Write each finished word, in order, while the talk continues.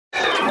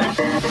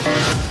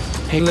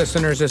Hey,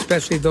 listeners,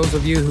 especially those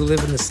of you who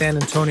live in the San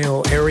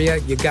Antonio area,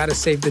 you got to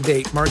save the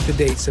date. Mark the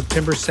date,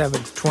 September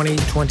 7th,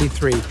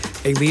 2023,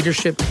 a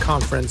leadership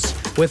conference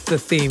with the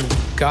theme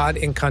God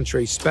and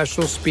Country.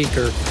 Special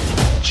speaker,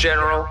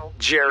 General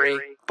Jerry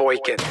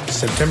Boykin.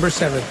 September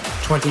 7th,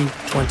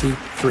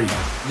 2023.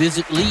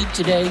 Visit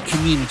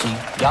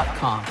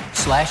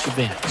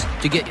leadtodaycommunity.com/events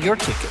to get your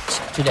tickets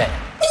today.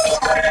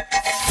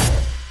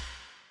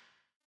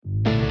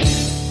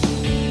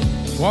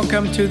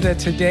 Welcome to the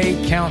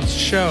Today Counts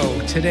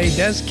show. Today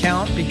does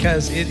count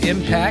because it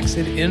impacts,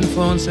 it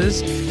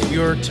influences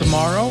your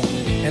tomorrow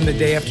and the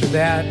day after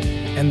that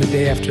and the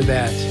day after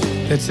that.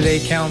 The Today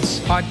Counts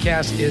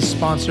podcast is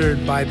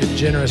sponsored by the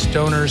generous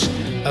donors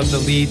of the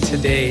Lead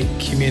Today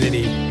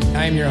community.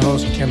 I am your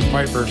host, Tim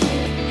Piper.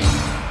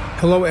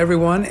 Hello,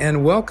 everyone,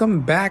 and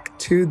welcome back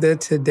to the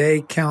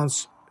Today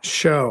Counts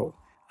show.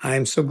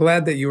 I'm so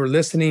glad that you are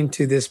listening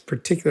to this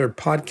particular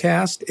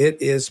podcast.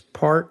 It is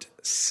part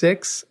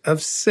 6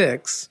 of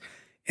 6,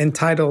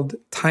 entitled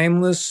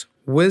Timeless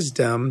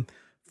Wisdom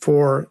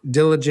for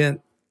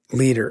Diligent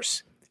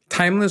Leaders.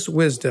 Timeless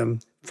Wisdom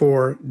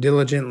for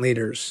Diligent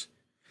Leaders.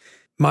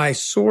 My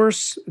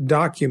source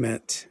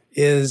document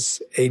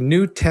is a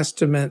New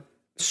Testament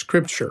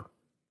scripture,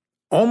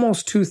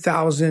 almost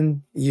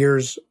 2,000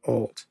 years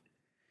old.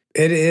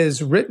 It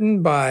is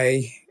written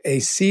by a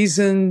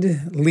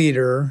seasoned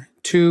leader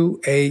to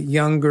a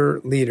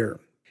younger leader.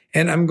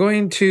 And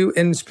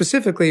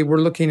specifically, we're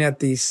looking at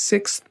the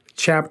 6th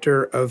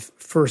chapter of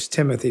 1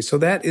 Timothy. So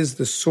that is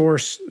the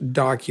source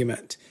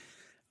document.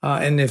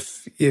 And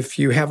if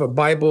you have a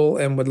Bible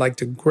and would like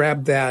to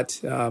grab that,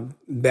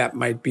 that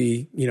might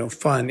be,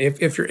 fun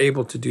if you're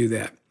able to do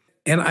that.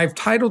 And I've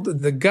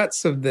titled the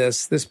guts of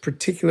this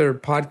particular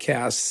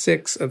podcast,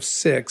 6 of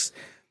 6,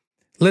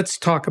 Let's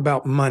Talk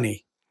About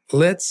Money.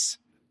 Let's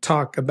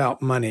talk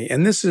about money.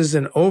 And this is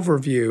an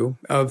overview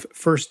of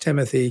 1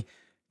 Timothy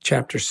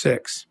chapter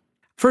 6.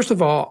 First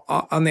of all,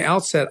 on the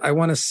outset, I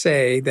want to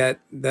say that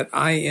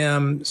I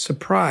am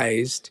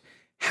surprised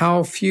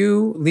how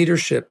few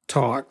leadership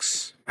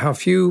talks, how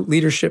few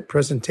leadership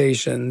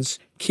presentations,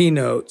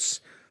 keynotes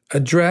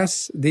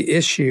address the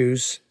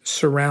issues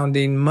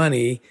surrounding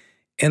money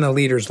in a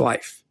leader's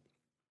life.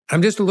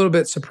 I'm just a little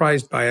bit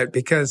surprised by it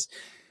because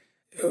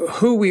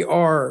who we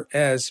are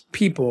as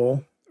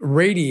people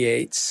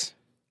radiates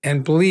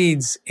and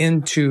bleeds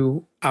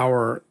into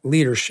our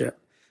leadership.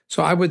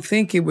 So I would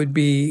think it would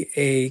be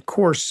a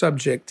core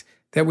subject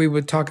that we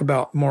would talk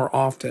about more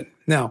often.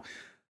 Now,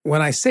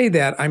 when I say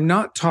that, I'm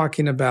not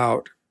talking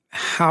about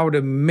how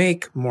to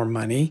make more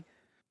money.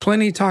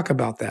 Plenty talk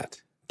about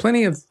that.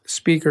 Plenty of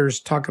speakers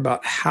talk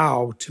about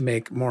how to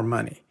make more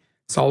money.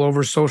 It's all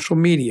over social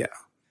media.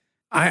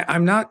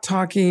 I'm not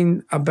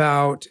talking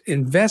about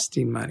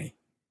investing money.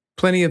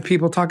 Plenty of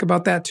people talk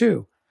about that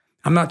too.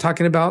 I'm not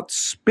talking about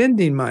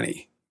spending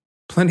money.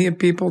 Plenty of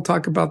people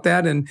talk about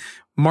that, and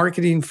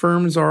marketing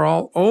firms are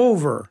all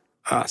over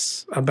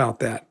us about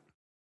that.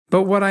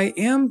 But what I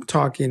am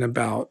talking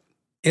about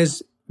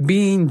is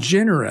being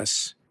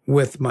generous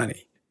with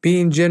money,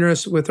 being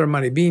generous with our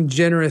money, being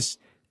generous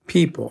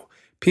people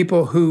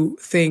who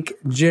think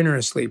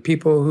generously,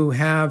 people who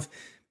have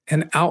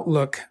an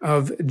outlook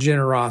of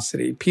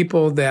generosity,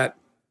 people that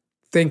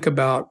think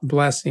about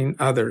blessing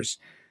others.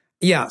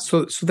 Yeah,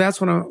 so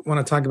that's what I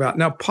want to talk about.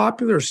 Now,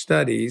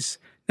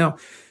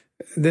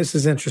 this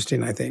is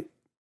interesting, I think.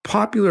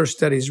 Popular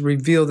studies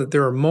reveal that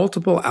there are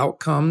multiple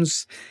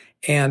outcomes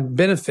and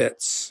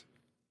benefits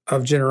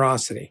of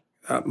generosity,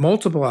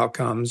 multiple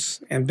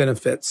outcomes and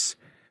benefits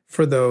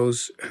for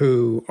those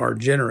who are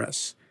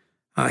generous.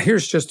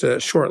 Here's just a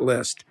short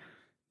list.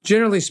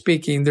 Generally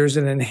speaking, there's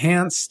an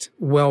enhanced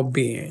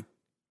well-being.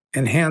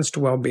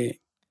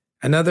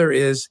 Another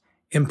is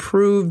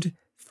improved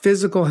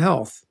physical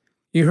health.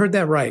 You heard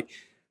that right.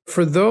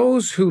 For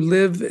those who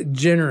live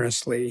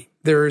generously,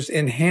 there's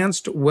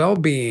enhanced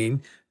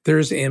well-being,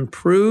 there's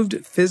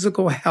improved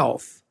physical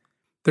health,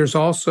 there's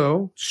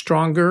also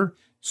stronger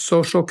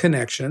social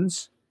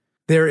connections,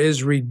 there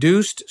is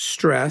reduced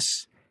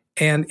stress,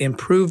 and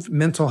improved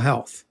mental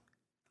health.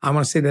 I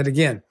want to say that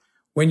again.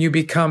 When you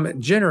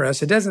become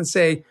generous, it doesn't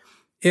say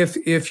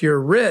if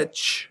you're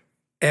rich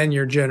and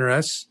you're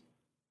generous.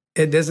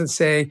 It doesn't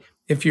say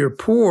if you're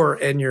poor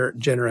and you're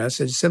generous.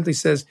 It simply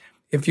says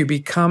if you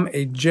become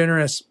a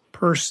generous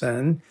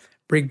person,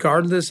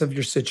 regardless of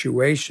your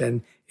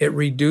situation, it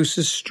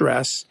reduces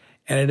stress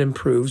and it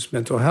improves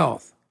mental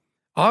health.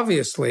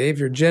 Obviously, if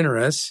you're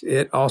generous,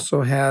 it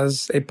also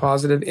has a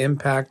positive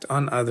impact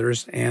on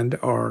others and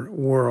our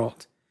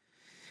world.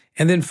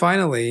 And then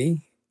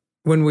finally,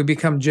 when we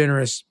become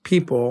generous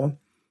people,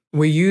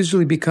 we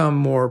usually become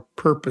more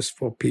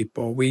purposeful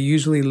people. We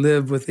usually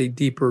live with a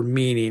deeper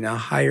meaning, a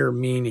higher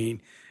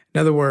meaning. In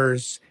other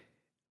words,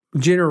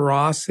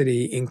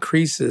 generosity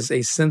increases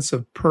a sense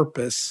of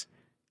purpose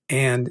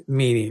and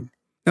meaning.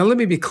 Now, let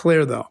me be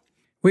clear, though.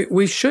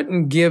 We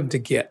shouldn't give to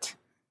get,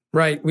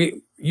 right?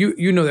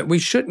 You know that we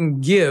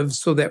shouldn't give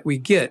so that we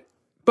get,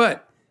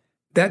 but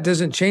that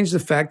doesn't change the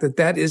fact that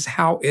that is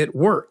how it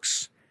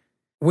works.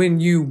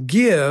 when you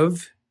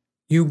give,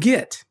 you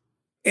get.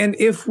 And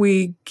if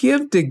we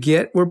give to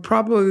get, we're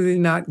probably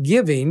not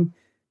giving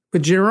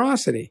with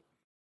generosity.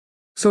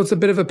 So it's a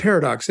bit of a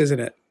paradox, isn't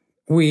it?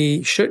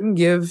 We shouldn't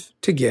give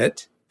to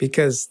get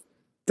because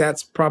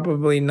that's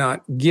probably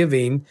not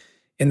giving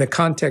in the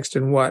context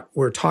in what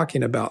we're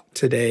talking about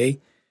today.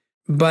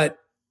 But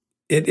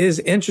it is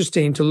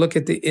interesting to look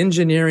at the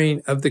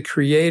engineering of the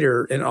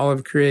Creator in all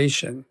of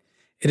creation.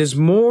 It is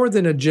more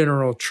than a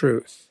general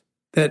truth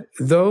that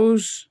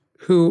those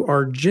who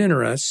are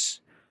generous,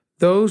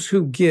 those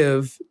who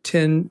give,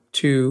 tend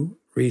to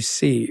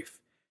receive.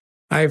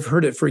 I've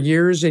heard it for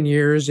years and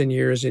years and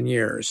years and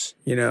years.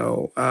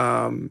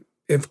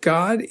 If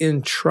God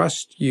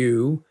entrusts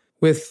you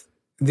with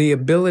the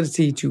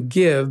ability to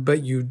give,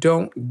 but you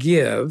don't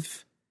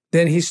give,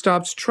 then he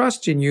stops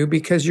trusting you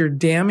because you're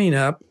damming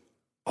up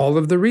all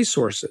of the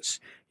resources.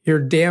 You're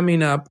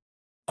damming up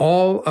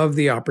all of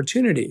the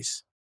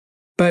opportunities.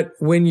 But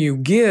when you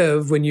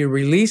give, when you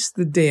release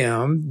the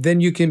dam, then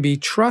you can be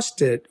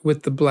trusted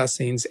with the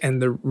blessings and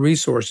the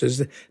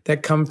resources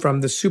that come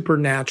from the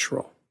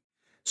supernatural.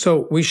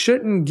 So we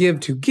shouldn't give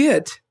to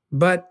get,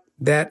 but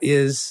that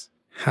is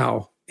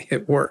how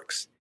it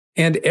works.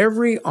 And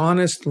every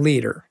honest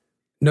leader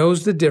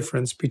knows the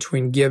difference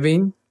between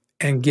giving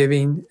and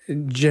giving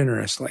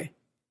generously.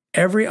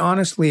 Every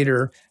honest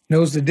leader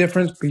knows the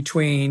difference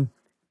between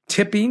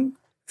tipping,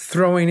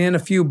 throwing in a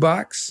few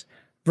bucks,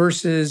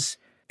 versus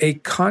a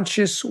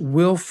conscious,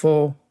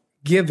 willful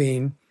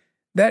giving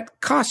that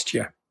cost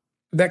you.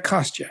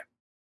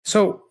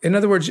 So, in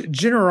other words,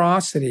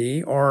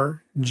 generosity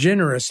or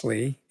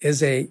generously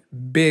is a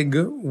big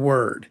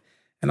word.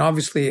 And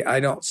obviously, I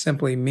don't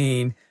simply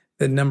mean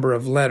the number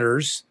of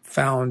letters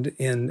found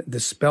in the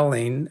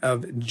spelling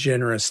of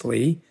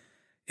generously.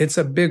 It's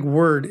a big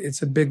word.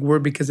 It's a big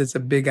word because it's a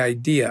big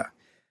idea.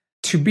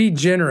 To be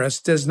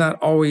generous does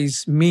not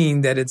always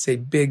mean that it's a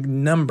big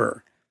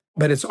number,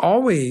 but it's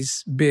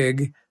always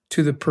big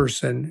to the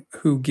person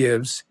who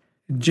gives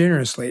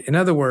generously. In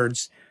other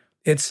words,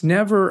 it's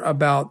never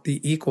about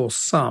the equal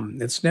sum.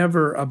 It's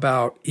never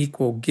about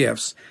equal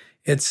gifts.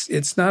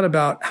 It's not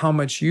about how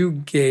much you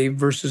gave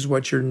versus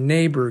what your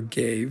neighbor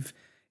gave.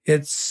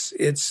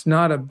 It's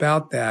not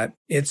about that.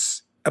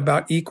 It's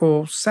about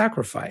equal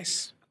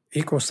sacrifice.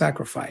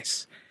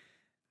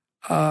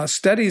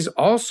 Studies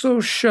also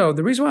show,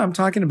 the reason why I'm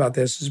talking about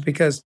this is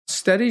because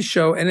studies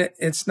show, and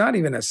it's not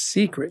even a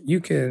secret.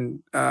 You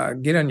can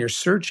get on your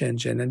search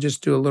engine and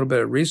just do a little bit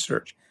of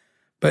research.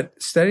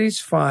 But studies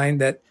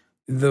find that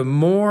the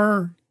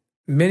more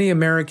many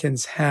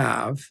Americans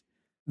have,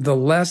 the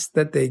less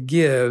that they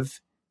give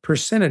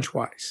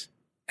percentage-wise.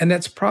 And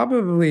that's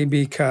probably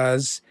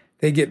because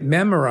they get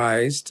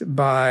memorized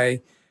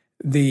by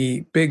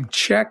the big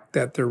check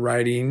that they're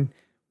writing,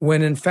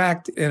 when in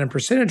fact, in a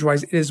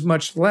percentage-wise, it is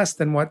much less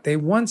than what they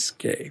once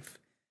gave.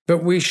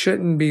 But we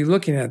shouldn't be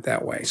looking at it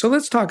that way. So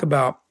let's talk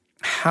about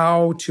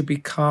how to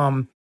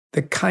become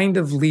the kind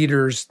of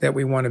leaders that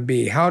we want to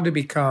be, how to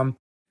become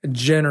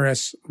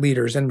generous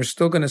leaders. And we're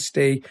still going to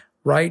stay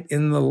right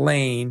in the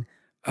lane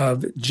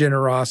of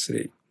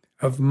generosity,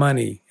 of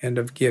money, and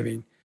of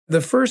giving.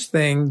 The first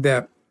thing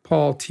that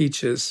Paul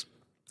teaches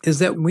is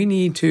that we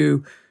need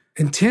to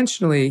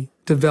intentionally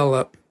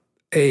develop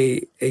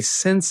a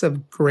sense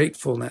of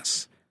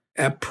gratefulness,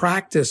 a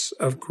practice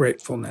of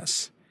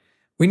gratefulness.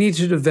 We need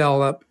to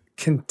develop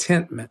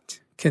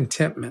contentment,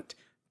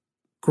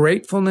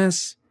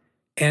 gratefulness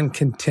and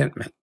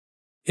contentment.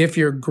 If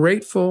you're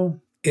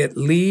grateful, it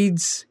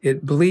leads,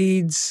 it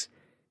bleeds,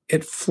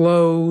 it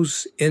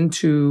flows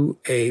into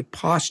a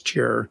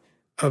posture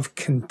of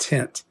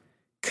contentment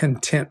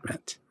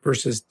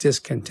versus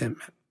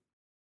discontentment.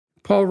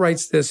 Paul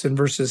writes this in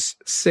verses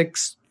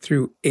 6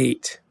 through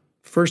 8,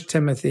 1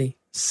 Timothy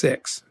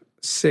 6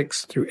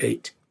 through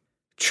 8.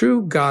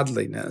 True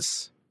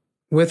godliness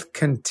with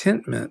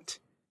contentment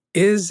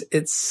is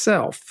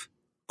itself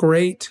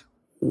great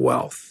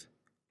wealth.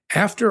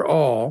 After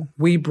all,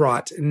 we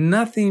brought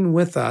nothing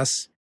with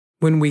us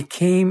when we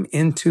came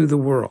into the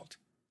world,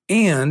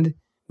 and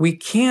we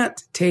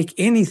can't take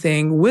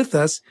anything with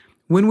us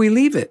when we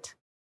leave it.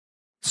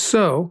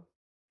 So,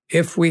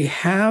 if we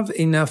have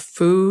enough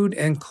food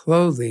and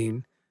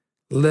clothing,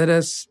 let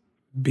us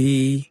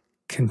be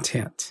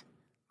content.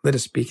 Let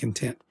us be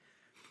content.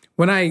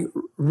 When I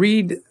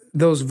read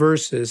those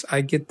verses,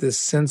 I get this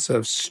sense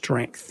of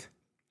strength.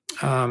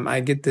 I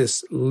get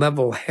this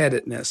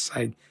level-headedness.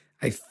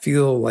 I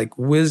feel like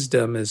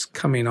wisdom is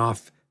coming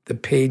off the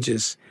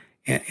pages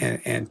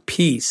and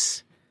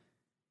peace.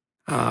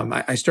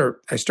 I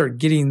start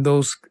getting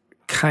those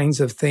kinds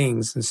of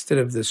things instead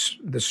of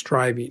the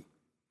striving.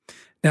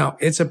 Now,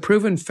 it's a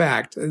proven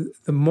fact.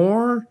 The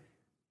more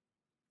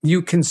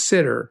you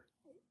consider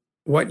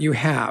what you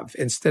have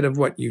instead of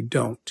what you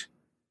don't,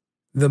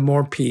 the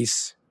more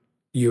peace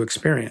you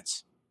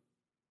experience.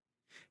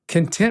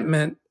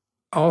 Contentment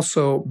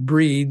also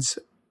breeds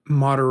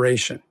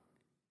moderation.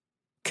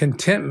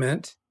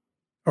 Contentment,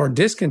 or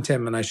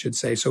discontentment, I should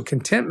say. So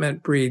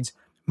contentment breeds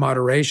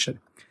moderation.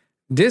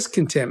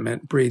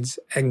 Discontentment breeds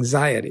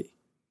anxiety.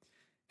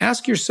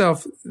 Ask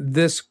yourself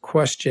this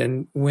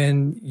question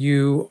when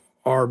you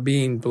are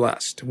being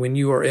blessed, when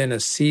you are in a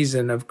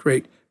season of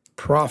great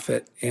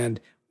profit and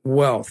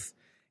wealth,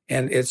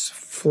 and it's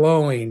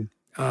flowing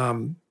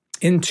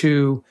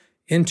into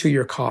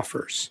your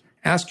coffers.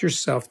 Ask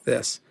yourself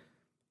this: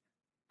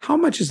 how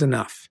much is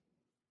enough?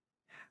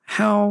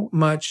 How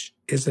much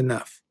is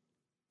enough?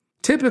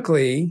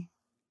 Typically,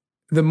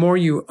 the more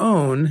you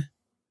own,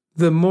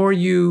 the more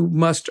you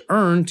must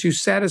earn to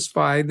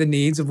satisfy the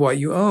needs of what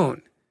you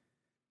own.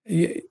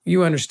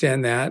 You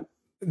understand that.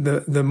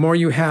 The more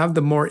you have,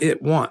 the more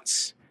it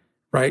wants,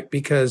 right?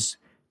 Because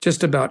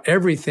just about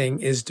everything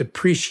is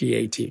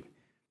depreciating.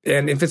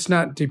 And if it's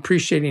not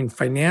depreciating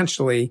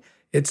financially,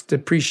 it's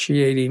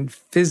depreciating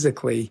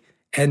physically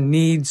and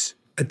needs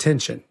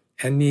attention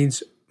and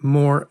needs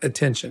more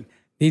attention,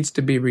 needs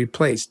to be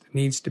replaced,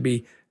 needs to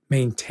be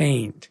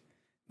maintained,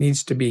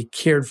 needs to be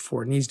cared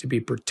for, needs to be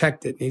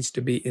protected, needs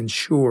to be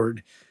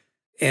insured.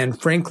 And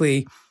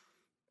frankly,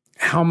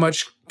 how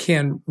much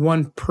can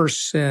one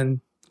person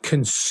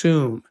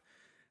consume?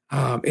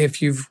 If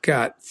you've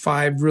got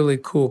 5 really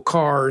cool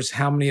cars,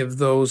 how many of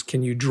those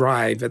can you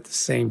drive at the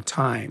same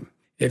time?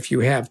 If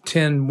you have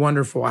 10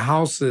 wonderful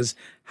houses,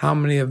 how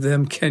many of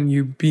them can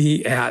you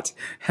be at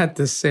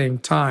the same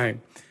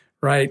time,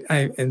 right?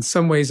 In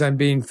some ways, I'm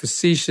being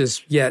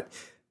facetious, yet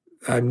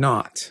I'm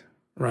not,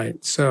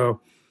 right?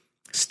 So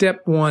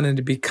step 1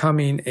 into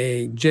becoming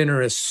a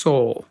generous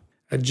soul,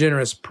 a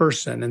generous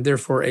person, and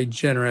therefore a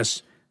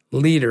generous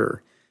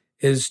leader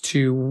is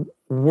to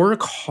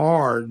work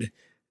hard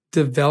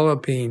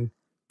developing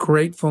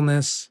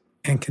gratefulness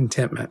and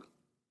contentment.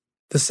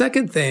 The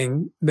second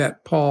thing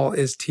that Paul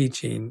is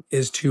teaching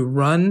is to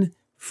run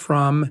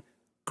from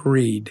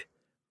greed.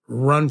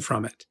 Run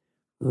from it.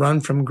 Run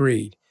from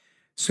greed.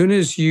 As soon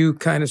as you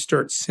kind of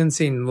start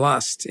sensing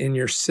lust in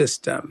your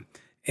system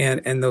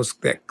and those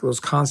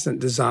constant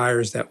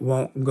desires that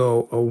won't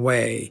go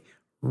away,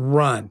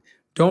 run.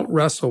 Don't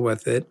wrestle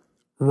with it.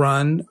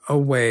 Run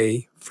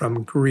away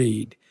from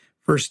greed.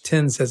 Verse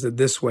 10 says it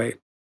this way: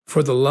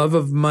 for the love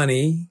of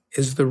money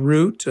is the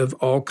root of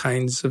all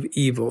kinds of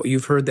evil.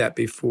 You've heard that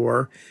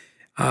before.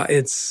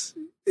 It's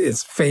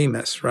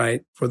famous,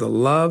 right? For the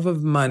love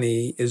of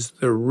money is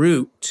the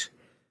root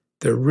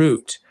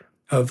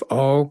of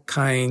all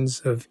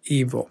kinds of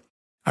evil.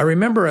 I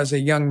remember as a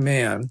young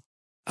man,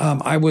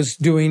 I was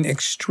doing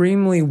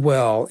extremely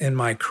well in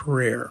my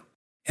career.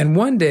 And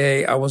one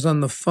day I was on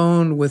the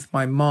phone with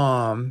my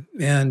mom,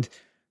 and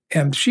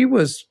she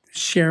was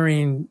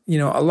sharing,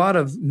 a lot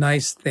of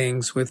nice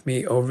things with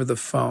me over the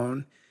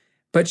phone.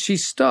 But she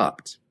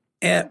stopped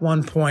at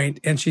one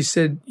point and she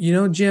said,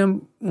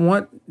 Jim,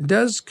 what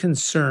does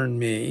concern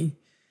me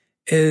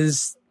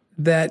is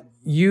that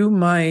you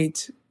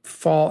might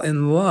fall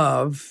in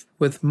love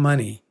with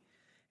money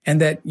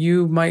and that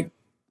you might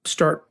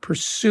start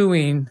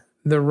pursuing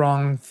the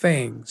wrong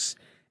things.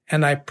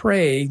 And I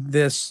pray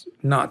this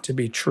not to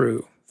be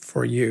true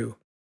for you.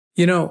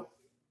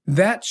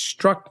 That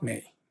struck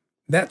me.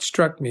 That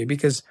struck me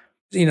because,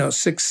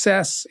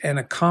 success and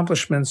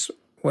accomplishments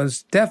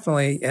was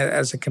definitely,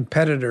 as a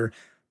competitor,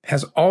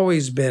 has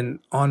always been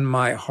on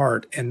my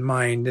heart and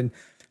mind. And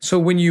so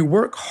when you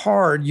work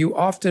hard, you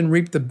often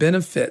reap the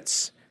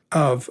benefits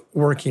of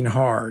working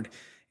hard.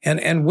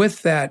 And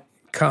with that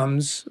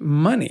comes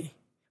money.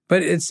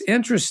 But it's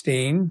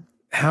interesting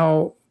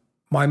how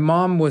my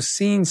mom was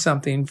seeing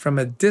something from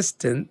a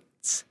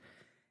distance,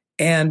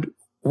 and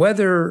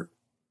whether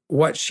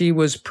what she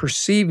was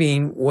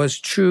perceiving was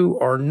true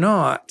or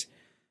not,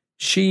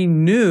 she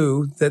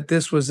knew that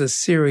this was a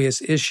serious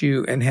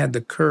issue and had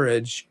the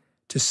courage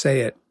to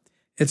say it.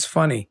 It's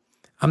funny.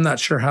 I'm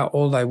not sure how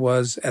old I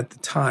was at the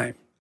time.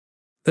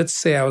 Let's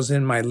say I was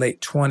in my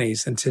late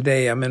 20s, and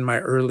today I'm in my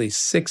early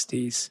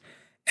 60s,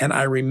 and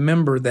I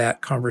remember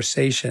that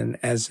conversation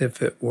as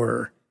if it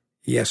were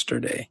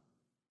yesterday.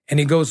 And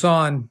he goes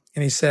on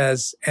and he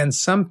says, and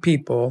some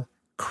people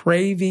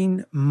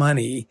craving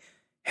money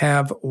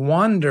have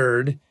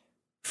wandered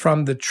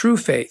from the true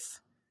faith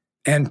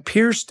and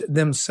pierced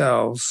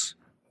themselves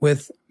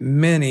with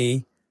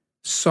many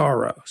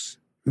sorrows,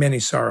 many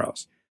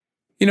sorrows.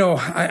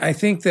 I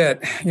think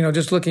that,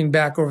 just looking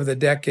back over the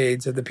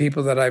decades of the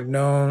people that I've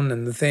known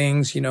and the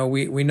things,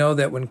 we know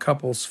that when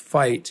couples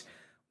fight,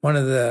 one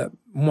of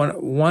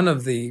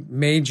the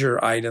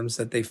major items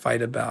that they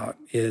fight about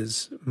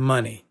is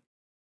money.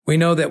 We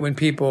know that when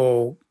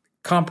people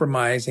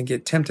compromise and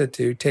get tempted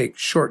to take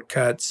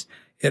shortcuts,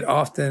 it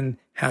often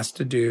has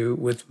to do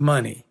with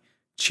money,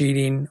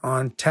 cheating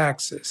on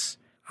taxes,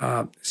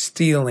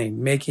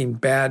 stealing, making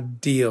bad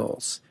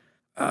deals,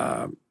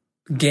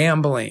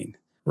 gambling,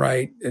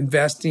 right?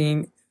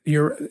 Investing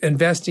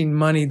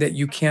money that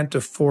you can't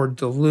afford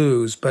to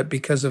lose, but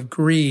because of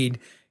greed,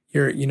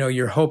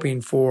 you're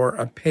hoping for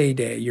a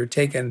payday. You're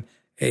taking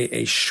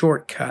a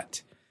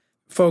shortcut.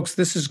 Folks,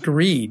 this is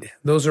greed.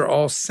 Those are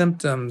all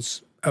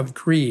symptoms of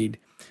greed.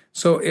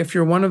 So if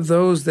you're one of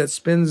those that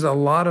spends a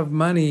lot of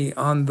money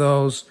on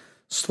those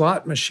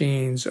slot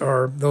machines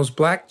or those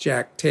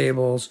blackjack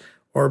tables,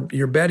 or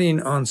you're betting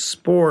on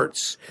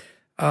sports,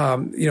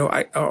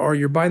 or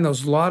you're buying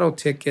those lotto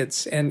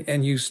tickets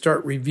and you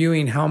start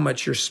reviewing how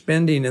much you're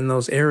spending in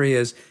those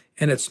areas,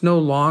 and it's no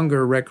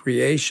longer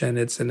recreation,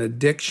 it's an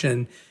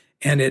addiction,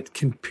 and it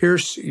can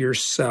pierce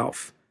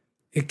yourself.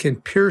 It can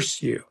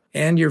pierce you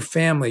and your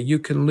family. You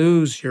can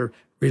lose your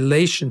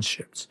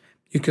relationships.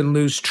 You can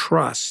lose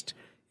trust.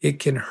 It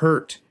can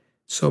hurt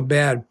so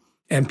bad.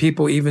 And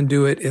people even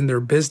do it in their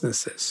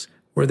businesses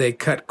where they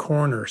cut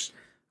corners.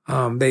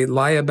 They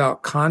lie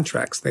about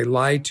contracts. They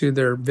lie to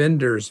their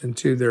vendors and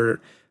to their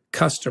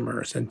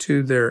customers and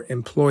to their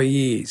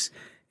employees.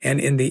 And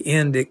in the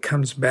end, it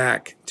comes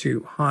back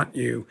to haunt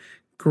you.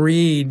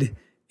 Greed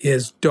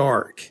is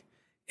dark.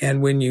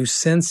 And when you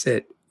sense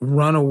it,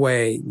 run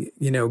away,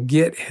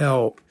 get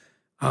help.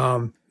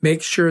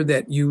 Make sure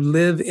that you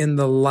live in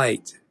the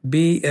light.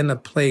 Be in a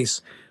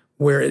place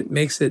where it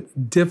makes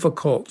it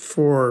difficult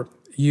for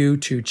you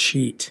to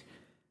cheat.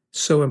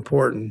 So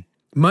important.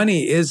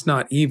 Money is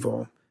not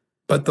evil,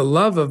 but the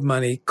love of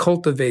money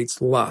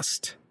cultivates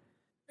lust.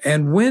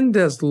 And when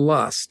does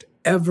lust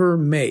ever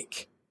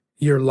make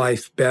your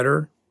life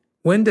better?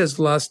 When does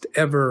lust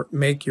ever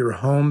make your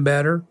home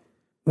better?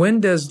 When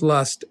does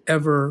lust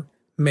ever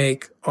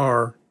make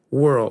our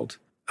world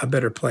a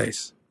better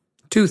place?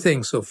 2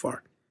 things so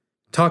far.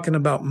 Talking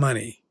about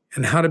money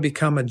and how to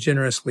become a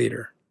generous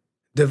leader.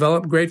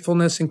 Develop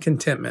gratefulness and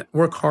contentment.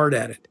 Work hard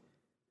at it.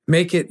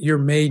 Make it your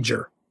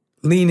major.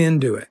 Lean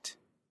into it.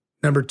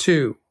 Number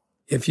 2,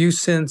 if you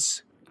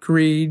sense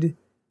greed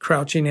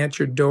crouching at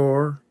your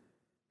door,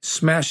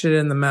 smash it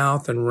in the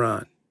mouth and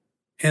run.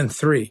 And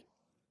 3,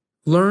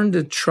 learn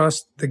to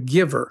trust the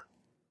giver,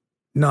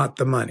 not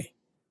the money.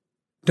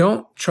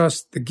 Don't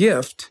trust the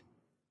gift,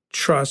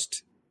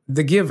 trust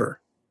the giver.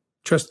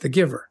 Trust the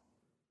giver.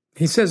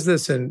 He says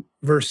this in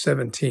verse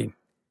 17.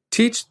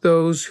 Teach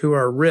those who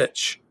are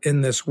rich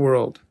in this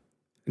world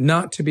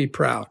not to be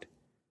proud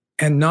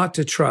and not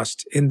to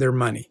trust in their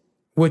money,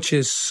 which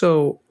is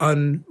so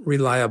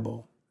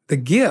unreliable. The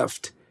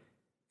gift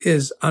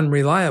is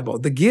unreliable.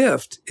 The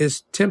gift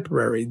is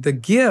temporary. The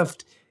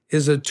gift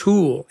is a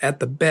tool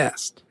at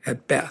best.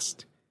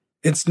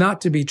 It's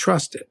not to be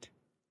trusted,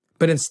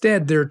 but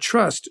instead their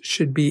trust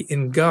should be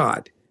in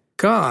God.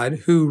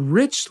 God, who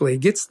richly,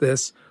 gets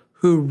this,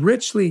 who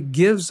richly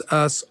gives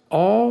us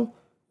all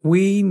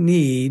we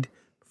need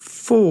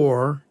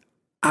for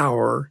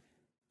our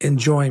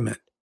enjoyment.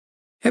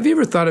 Have you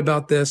ever thought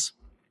about this?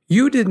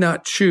 You did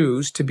not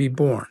choose to be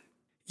born,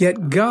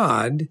 yet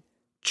God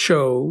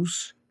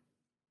chose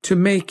to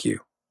make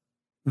you.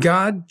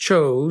 God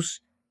chose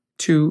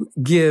to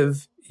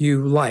give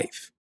you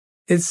life.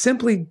 It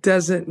simply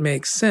doesn't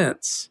make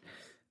sense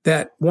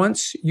that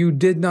once you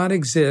did not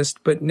exist,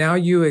 but now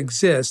you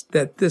exist,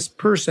 that this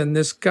person,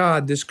 this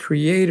God, this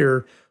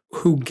creator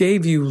who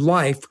gave you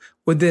life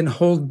would then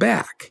hold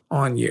back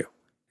on you.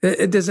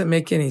 It doesn't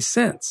make any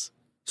sense.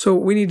 So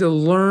we need to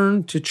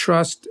learn to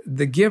trust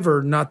the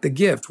giver, not the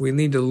gift. We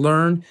need to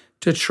learn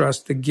to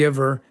trust the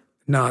giver,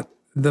 not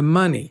the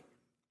money.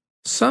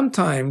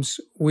 Sometimes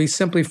we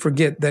simply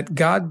forget that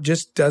God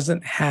just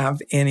doesn't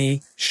have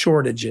any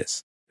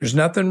shortages. There's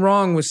nothing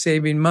wrong with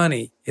saving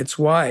money. It's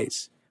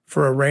wise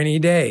for a rainy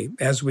day,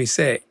 as we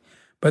say.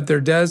 But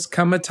there does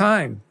come a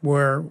time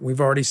where,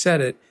 we've already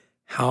said it,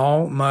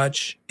 how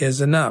much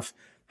is enough?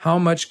 How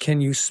much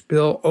can you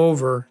spill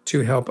over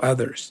to help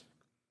others?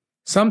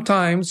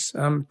 Sometimes,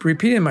 I'm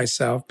repeating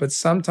myself, but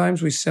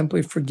sometimes we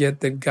simply forget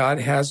that God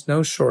has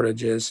no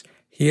shortages.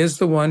 He is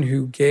the one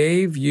who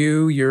gave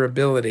you your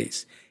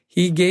abilities.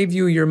 He gave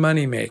you your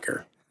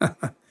moneymaker.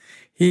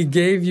 He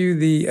gave you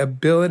the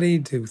ability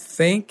to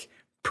think,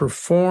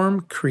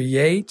 perform,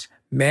 create,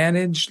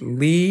 manage,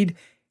 lead.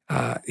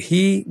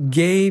 He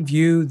gave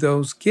you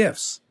those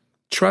gifts.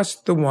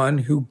 Trust the one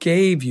who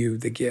gave you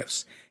the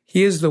gifts.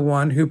 He is the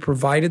one who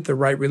provided the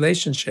right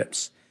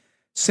relationships.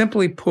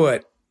 Simply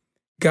put,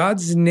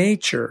 God's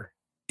nature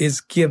is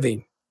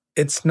giving.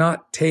 It's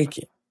not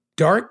taking.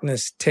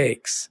 Darkness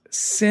takes.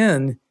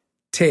 Sin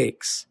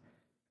takes.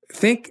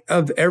 Think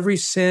of every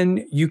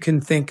sin you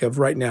can think of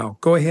right now.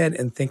 Go ahead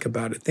and think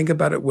about it. Think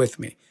about it with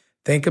me.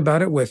 Think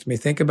about it with me.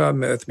 Think about it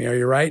with me. Are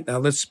you right? Now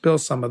let's spill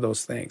some of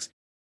those things.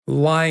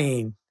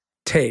 Lying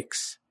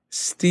takes.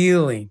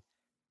 Stealing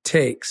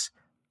takes.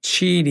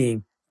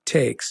 Cheating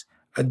takes.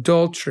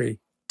 Adultery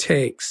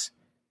takes.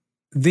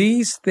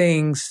 These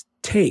things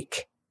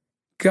take.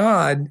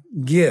 God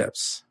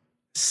gives.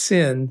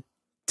 Sin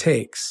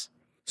takes.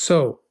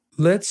 So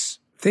let's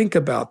think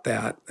about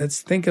that.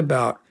 Let's think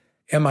about,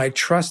 am I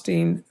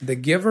trusting the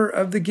giver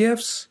of the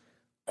gifts,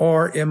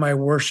 or am I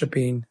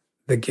worshiping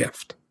the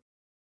gift?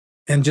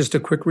 And just a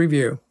quick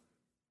review.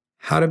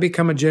 How to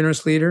become a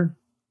generous leader: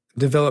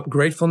 develop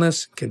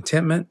gratefulness,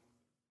 contentment,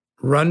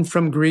 run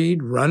from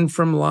greed, run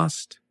from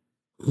lust,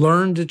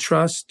 learn to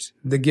trust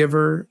the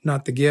giver,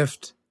 not the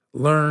gift,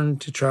 learn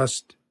to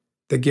trust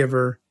the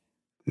giver,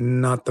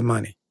 not the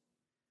money.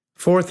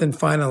 4th and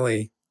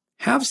finally,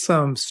 have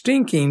some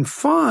stinking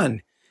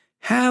fun.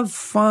 Have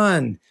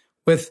fun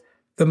with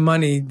the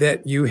money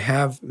that you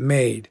have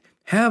made.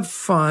 Have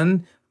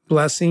fun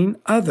blessing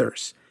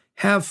others.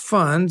 Have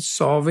fun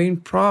solving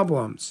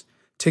problems,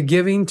 to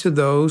giving to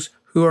those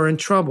who are in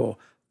trouble,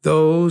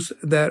 those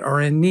that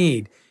are in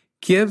need.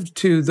 Give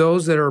to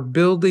those that are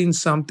building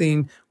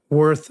something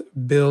worth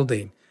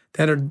building,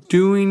 that are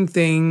doing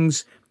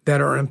things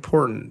that are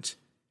important.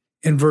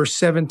 In verse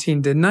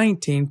 17 to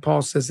 19,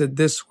 Paul says it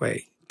this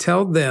way.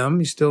 Tell them,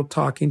 he's still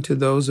talking to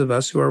those of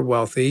us who are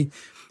wealthy,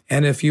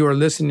 and if you are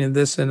listening to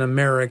this in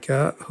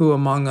America, who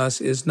among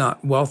us is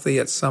not wealthy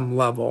at some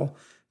level,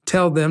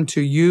 tell them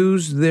to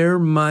use their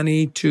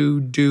money to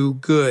do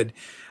good.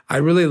 I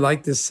really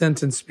like this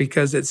sentence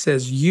because it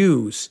says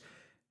use,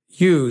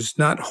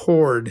 not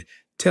hoard.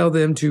 Tell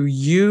them to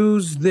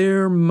use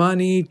their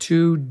money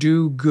to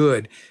do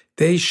good.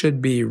 They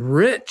should be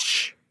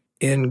rich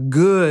in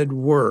good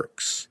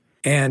works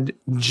and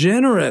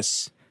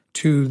generous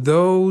to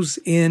those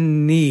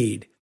in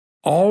need,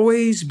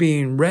 always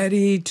being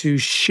ready to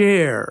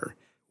share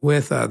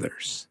with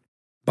others.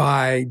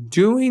 By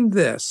doing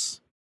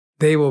this,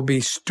 they will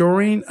be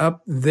storing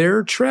up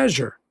their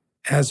treasure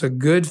as a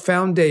good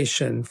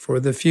foundation for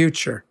the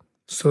future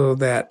so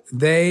that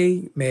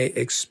they may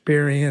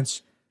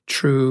experience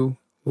true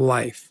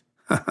life.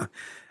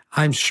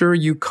 I'm sure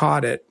you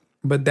caught it,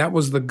 but that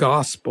was the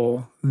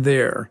gospel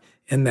there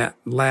in that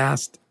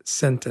last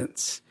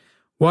sentence.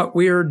 What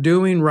we are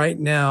doing right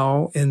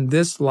now in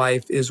this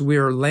life is we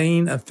are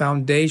laying a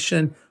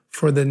foundation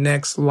for the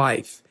next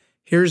life.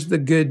 Here's the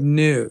good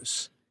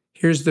news.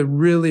 Here's the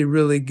really,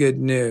 really good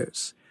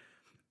news.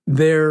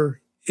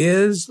 There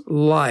is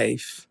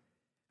life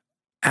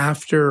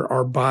after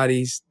our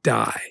bodies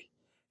die.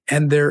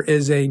 And there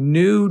is a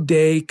new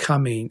day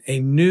coming,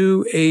 a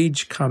new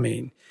age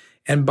coming.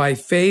 And by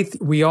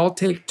faith, we all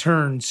take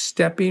turns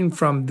stepping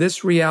from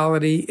this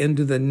reality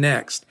into the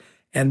next.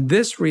 And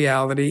this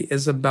reality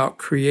is about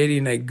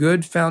creating a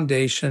good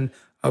foundation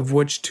of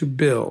which to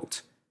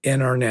build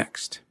in our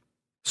next.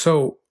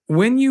 So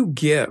when you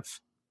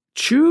give,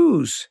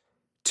 choose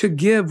to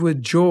give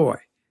with joy.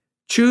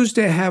 Choose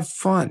to have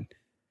fun.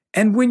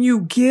 And when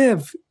you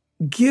give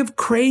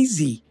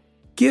crazy,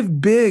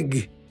 give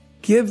big,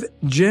 give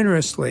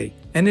generously.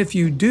 And if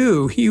you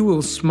do, you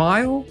will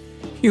smile,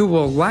 you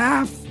will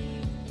laugh.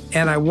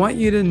 And I want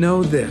you to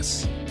know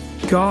this: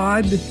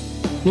 God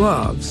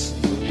loves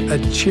a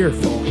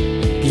cheerful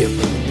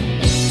giver.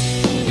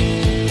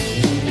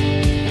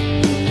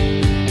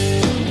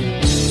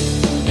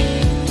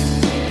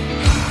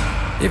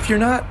 If you're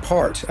not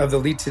part of the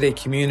Lead Today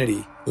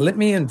community, let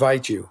me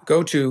invite you.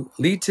 Go to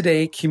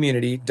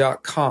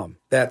leadtodaycommunity.com.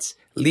 That's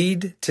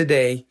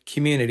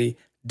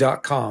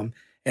leadtodaycommunity.com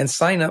and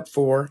sign up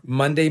for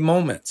Monday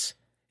Moments.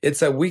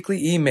 It's a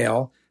weekly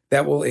email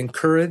that will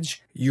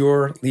encourage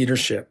your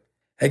leadership.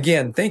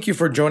 Again, thank you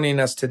for joining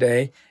us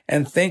today,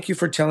 and thank you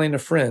for telling a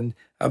friend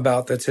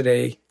about the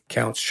Today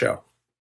Counts show.